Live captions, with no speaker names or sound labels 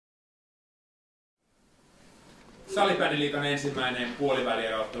Salibändiliigan ensimmäinen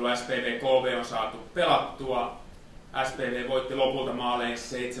puolivälieräottelu SPV Koovee on saatu pelattua. SPV voitti lopulta maalein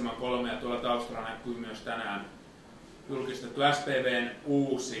 7-3 ja tuolla taustalla näkyy myös tänään julkistettu SPVn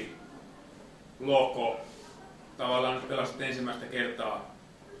uusi logo. Tavallaan nyt pelasit ensimmäistä kertaa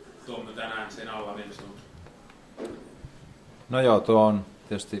tuomme tänään sen alla. No joo, tuo on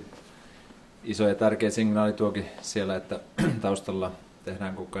tietysti iso ja tärkeä signaali tuokin siellä, että taustalla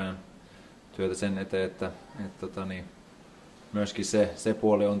tehdään koko ajan työtä sen eteen, että myöskin se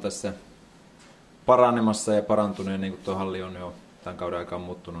puoli on tässä paranemassa ja parantunut, ja niin kuin tuo halli on jo tämän kauden aikaan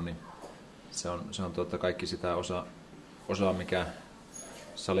muuttunut, niin se on kaikki sitä osaa mikä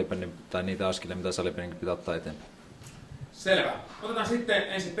salibändin, tai niitä askelia, mitä salibändin pitää ottaa eteenpäin. Selvä. Otetaan sitten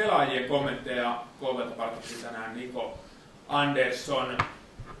ensin pelaajien kommentteja. Koovelta palkitsi tänään Niko Andersson.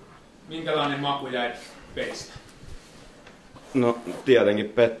 Minkälainen maku jäi pelistä? No tietenkin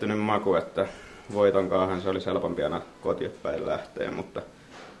pettynyt maku, että voitonkaahan se olisi helpompi aina kotipäin lähteä, mutta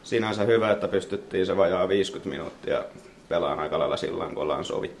sinänsä hyvä, että pystyttiin se vajaa 50 minuuttia pelaan aika lailla silloin, kun ollaan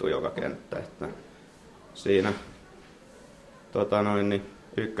sovittu joka kenttä. Että siinä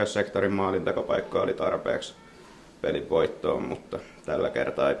ykkössektorin maalintekopaikka oli tarpeeksi pelin voittoon, mutta tällä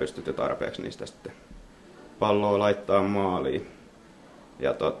kertaa ei pystytty tarpeeksi niistä sitten palloa laittaa maaliin.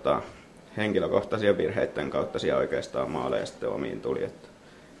 Ja henkilökohtaisia virheiden kautta siellä oikeastaan maaleja sitten omiin tuli. Että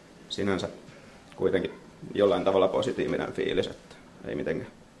sinänsä kuitenkin jollain tavalla positiivinen fiilis, että ei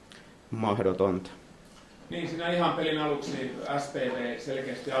mitenkään mahdotonta. Niin, siinä ihan pelin aluksi niin SPV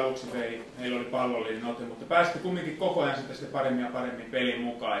selkeästi aluksi vei, heillä oli pallollinen ote, mutta päästi kumminkin koko ajan sitten paremmin ja paremmin pelin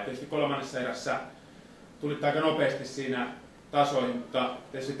mukaan. Ja tietysti kolmannessa erässä tulitte aika nopeasti siinä tasoihin, mutta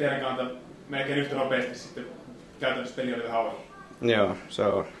tietysti teidän kannalta melkein yhtä nopeasti sitten käytännössä peli oli vähän ohi. Joo, se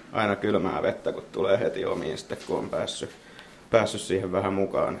on aina kylmää vettä, kun tulee heti omiin sitten, kun on päässyt siihen vähän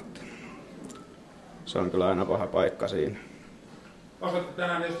mukaan. Että se on kyllä aina paha paikka siinä. Osoitti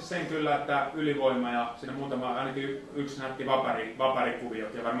tänään tietysti sen kyllä, että ylivoima ja siinä muutama, ainakin yksi näytti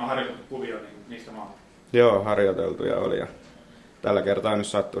vaparikuviot ja varmaan harjoitettu kuvio, niin niistä maali. Joo, harjoiteltuja oli ja tällä kertaa nyt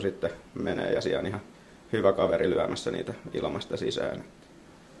sattui sitten menee ja siellä on ihan hyvä kaveri lyömässä niitä ilmasta sisään.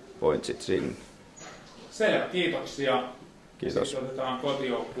 Pointsit sinne. Selvä, kiitoksia. Kiitos. Sitten otetaan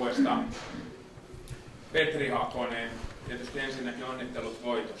kotijoukkueesta Petri Hakonen. Tietysti ensinnäkin onnittelut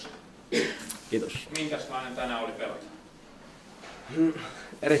voitosta. Kiitos. Minkälainen tänään oli pelata?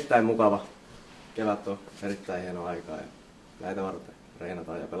 Erittäin mukava. Kevät on erittäin hieno aikaa ja näitä varten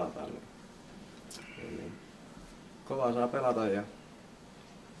reenataan ja pelataan. Niin. Kovaa saa pelata ja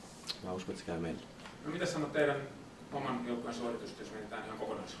mä uskon, että se käy meille. No mitä sanot teidän oman joukkueen suoritusta, jos menetään ihan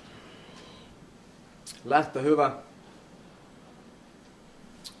kokonaisuuteen? Lähtö hyvä.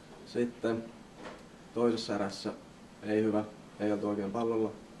 Sitten toisessa erässä ei hyvä, ei oltu oikein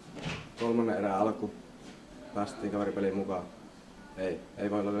pallolla. Kolmannen erän alku päästiin kaveripeliin mukaan.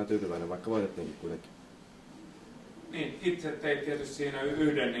 Ei voi olla vielä tyytyväinen, vaikka voitettiinkin kuitenkin. Niin, itse teit tietysti siinä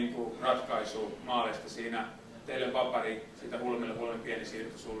yhden niin kuin ratkaisu maaleista siinä. Teille vapari, siitä Hulmin pieni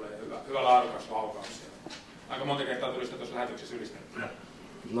siirto sulle ja hyvä laadukas laukaus. Aika monta kertaa tuli sitä tuossa lähetyksessä ylistettyä.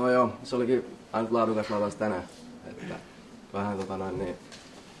 No joo, se olikin ainut laadukas laukaus tänään. Että vähän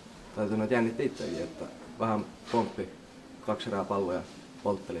täytyy nyt jännitti itsekin, että vähän pomppi 2 erää palloa ja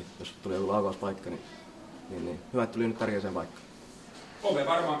poltteli, jos tuli joku laukauspaikka, niin hyvä, että tuli nyt tärkeäseen paikkaan. Koovee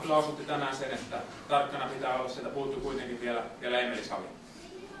varmaan kyllä osoitti tänään sen, että tarkkana pitää olla, sieltä puuttuu kuitenkin vielä Emeli Savi.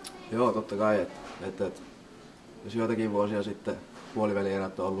 Joo, totta kai, että jos joitakin vuosia sitten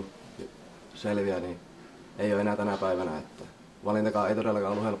puolivälierät on ollut selviä, niin ei ole enää tänä päivänä, että valintakaan ei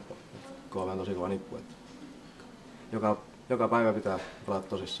todellakaan ollut helppoa. Koovee on tosi kova nippu, että joka päivä pitää pelata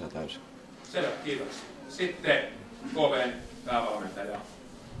tosissaan ja täysin. Selvä, kiitos. Sitten Kooveen päävalmentaja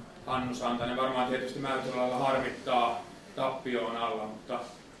Hannu Santanen varmaan tietysti määrätyllä harmittaa tappioon alla, mutta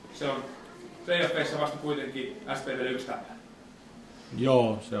se on playoffeissa vasta kuitenkin SPVlle 1 tämmöinen.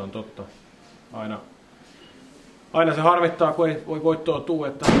 Joo, se on totta. Aina se harmittaa, kun ei voi voittoa tuu,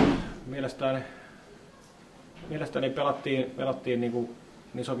 että mielestäni pelattiin niin kuin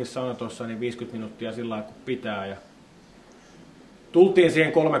Nisokin sanoi tuossa, niin 50 minuuttia sillä lailla kun pitää. Ja tultiin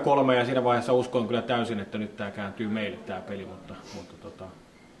siihen 3-3 ja siinä vaiheessa uskoin kyllä täysin, että nyt tämä kääntyy meille tämä peli, mutta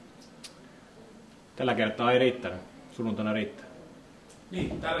tällä kertaa ei riittänyt. Sunnuntaina riittää.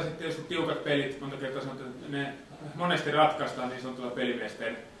 Niin, tällaiset tietysti tiukat pelit, monta kertaa sanottu, että ne monesti ratkaistaan niin sanotulla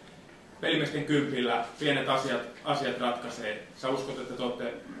pelimiesten kympillä. Pienet asiat ratkaisee. Sä uskot, että te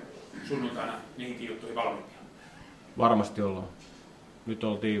olette sunnuntaina niihinkin juttuihin valmiimpia? Varmasti ollaan. Nyt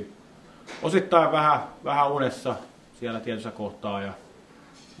oltiin osittain vähän unessa siellä tietyssä kohtaa ja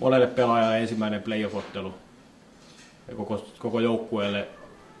monelle pelaajalle ensimmäinen playoff-ottelu ja koko joukkueelle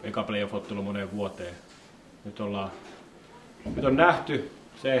eka playoff-ottelu moneen vuoteen. Nyt on nähty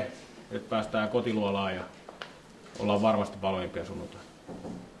se, että päästään kotiluolaan ja ollaan varmasti valmiimpia sunnuntaina.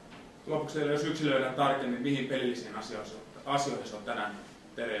 Lopuksi teille, jos yksilöidään tarkemmin, mihin pelillisiin asioihin se on tänään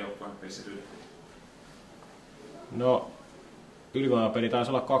teidän joukkueen pelissä tyydytty? No, ylivoimapeli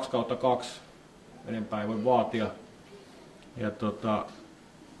taisi olla 2/2. Enempää ei voi vaatia. Ja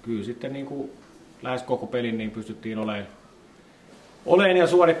kyllä sitten niin kuin lähes koko pelin niin pystyttiin olemaan ja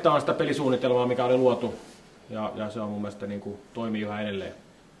suorittamaan sitä pelisuunnitelmaa, mikä oli luotu. Ja se on mun mielestä niin kuin toimii yhä edelleen.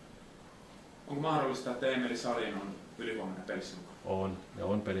 Onko mahdollista, että Emeli Salin on ylihuomenna pelissä mukaan? On, ja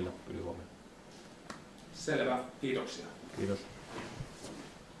on pelillä ylihuomenna. Selvä, kiitoksia. Kiitos.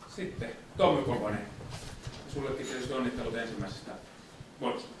 Sitten Tommi Koponen. Sullekin tietysti onnittelut ensimmäisestä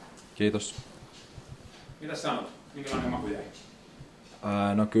vuodesta. Kiitos. Mitä sanot? Minkälainen maku jäi?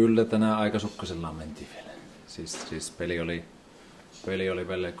 No kyllä tänään aika sukkasellaan mentiin vielä. Siis peli oli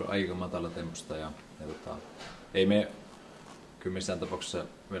vielä aika matala tempusta ja ei me kyllä missään tapauksessa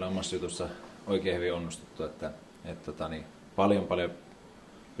vielä omassa jutussa oikein hyvin onnistuttu, että paljon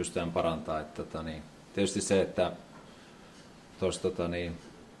pystytään parantamaan. Tietysti se, että tuossa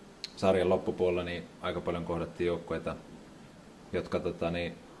sarjan loppupuolella niin aika paljon kohdattiin joukkueita, jotka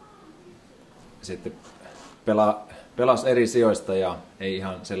sitten pelas eri sijoista ja ei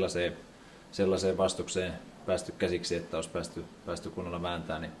ihan sellaiseen vastukseen päästy käsiksi, että olisi päästy kunnolla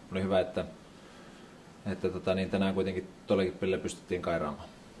vääntämään. Niin oli hyvä, että tänään kuitenkin tuollakin pelillä pystyttiin kairaamaan.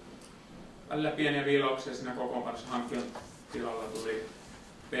 Välillä pieniä viilauksia siinä kokoonpanossa hankkijan tilalla tuli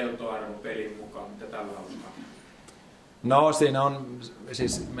peltoarvo pelin mukaan. Mitä tällä haluaa? No siinä on,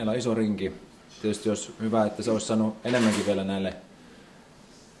 siis meillä on iso rinki. Tietysti jos hyvä, että se olisi saanut enemmänkin vielä näille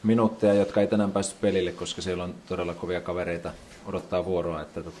minuutteja, jotka ei tänään päässyt pelille, koska siellä on todella kovia kavereita odottaa vuoroa.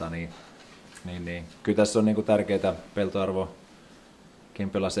 Että Kyllä tässä on niinku tärkeää. Peltoarvokin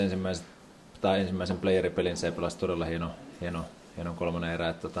pelasi ensimmäisen playeripelin, se pelasi todella hieno kolmonen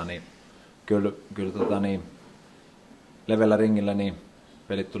erä. Kyllä leveällä ringillä niin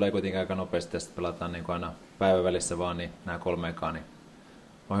pelit tulee kuitenkin aika nopeasti ja sitten pelataan niin aina päivän välissä vaan niin nämä 3 ekaa. Niin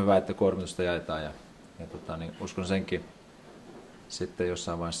on hyvä, että kuormitusta jaetaan ja uskon senkin sitten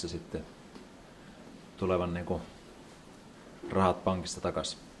jossain vaiheessa sitten tulevan niin kuin rahat pankista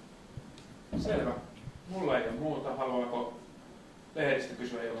takaisin. Selvä. Mulla ei ole muuta. Haluaako lehdistä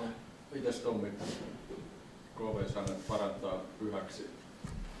kysyä jotain? Mitäs Tommi? KV sanat parantaa pyhäksi.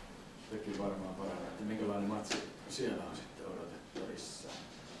 Teki varmaan parantaa. Minkälainen matsi siellä on sitten odotettavissa?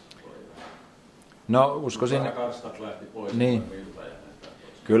 No uskoisin... Karstat lähti pois. Niin.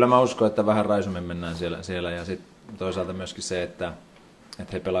 Kyllä mä uskon, että vähän raisummin mennään siellä ja sitten toisaalta myöskin se, että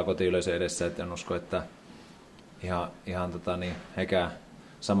he pelaa kotiyleisön edessä, että en usko, että ihan hekään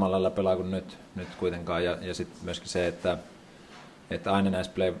samalla lailla pelaa kuin nyt kuitenkaan. Ja sitten myöskin se, että aina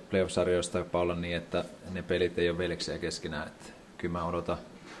näissä playoff-sarjoissa tapaa olla niin, että ne pelit ei ole veljeksiä keskenään. Että kyllä mä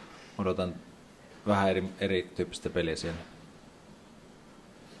odotan vähän erityyppistä peliä siellä.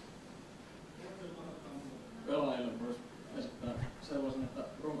 Pelaajille voisi esittää sellaisen, että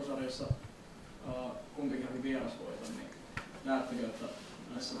runkosarjassa kumpikin haki vierasvoiton, niin näettekö, että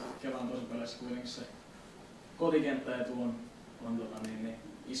näissä Kelan tosipeleissä kuitenkin se kotikenttäetu on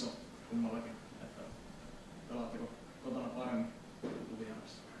iso kummallakin, että pelaatteko kotona paremmin kuin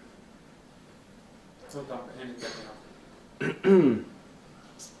vierassa?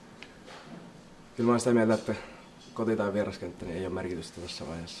 Kyllä mä olen sitä mieltä, että koti- tai vieraskenttä niin ei ole merkitystä tässä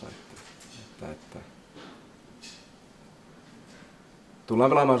vaiheessa. Että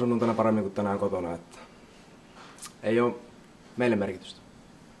tullaan pelaamaan sunnuntaina paremmin kuin tänään kotona. Että ei ole meille merkitystä.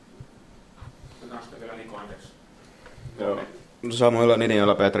 Otetaan sitä vielä Niko, anteeksi. Joo. Samoilla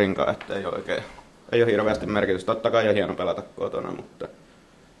linjoilla Petrinkaan, että ei ole hirveästi merkitystä. Totta kai on hieno pelata kotona, mutta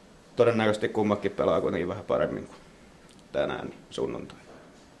todennäköisesti kummakin pelaa kuitenkin vähän paremmin kuin tänään sunnuntaina.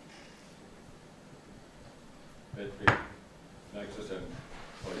 Petri, näetkö sä sen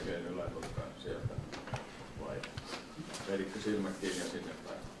oikein ylätutkan sieltä vai veditkö silmät kiinni ja sinne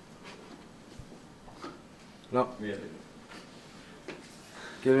päin? No, mietin.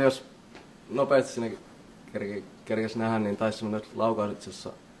 Kyllä jos nopeasti sinne kerkesi nähdä, niin taisi semmoinen laukaus,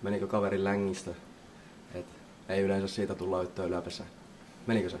 jossa menikö kaverin längistä. Et ei yleensä siitä tulla uittoa yläpesään.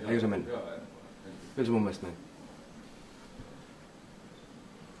 Menikö se? Eikö se mennyt? Joo, Kyllä se mun mielestä meni.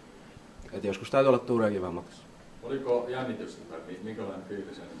 Et joskus täytyy olla tuureakin vähän matkassa. Oliko jännitystä tai minkälainen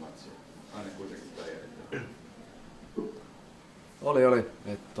fiilis ennen matsia? Aina kuitenkin playerit. Oli.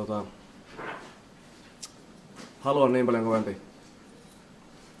 Haluan niin paljon kovempi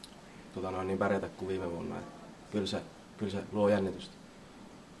niin pärjätä kuin viime vuonna. Et kyllä se luo jännitystä.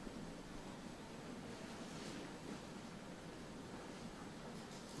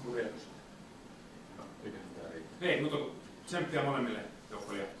 Hei, mutta tsemppiä molemmille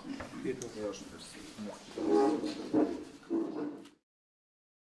joukkoille jatkoon. Kiitos.